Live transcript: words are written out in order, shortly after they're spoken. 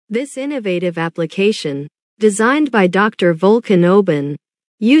This innovative application, designed by Dr. Volkan Oban,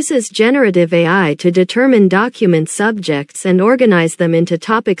 uses generative AI to determine document subjects and organize them into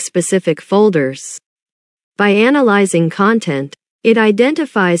topic-specific folders. By analyzing content, it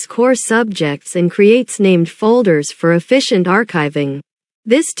identifies core subjects and creates named folders for efficient archiving.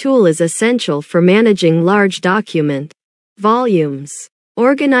 This tool is essential for managing large document volumes,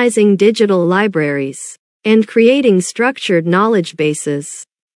 organizing digital libraries, and creating structured knowledge bases.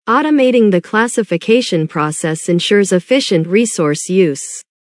 Automating the classification process ensures efficient resource use,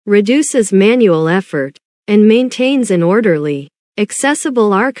 reduces manual effort, and maintains an orderly,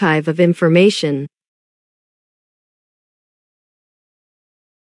 accessible archive of information.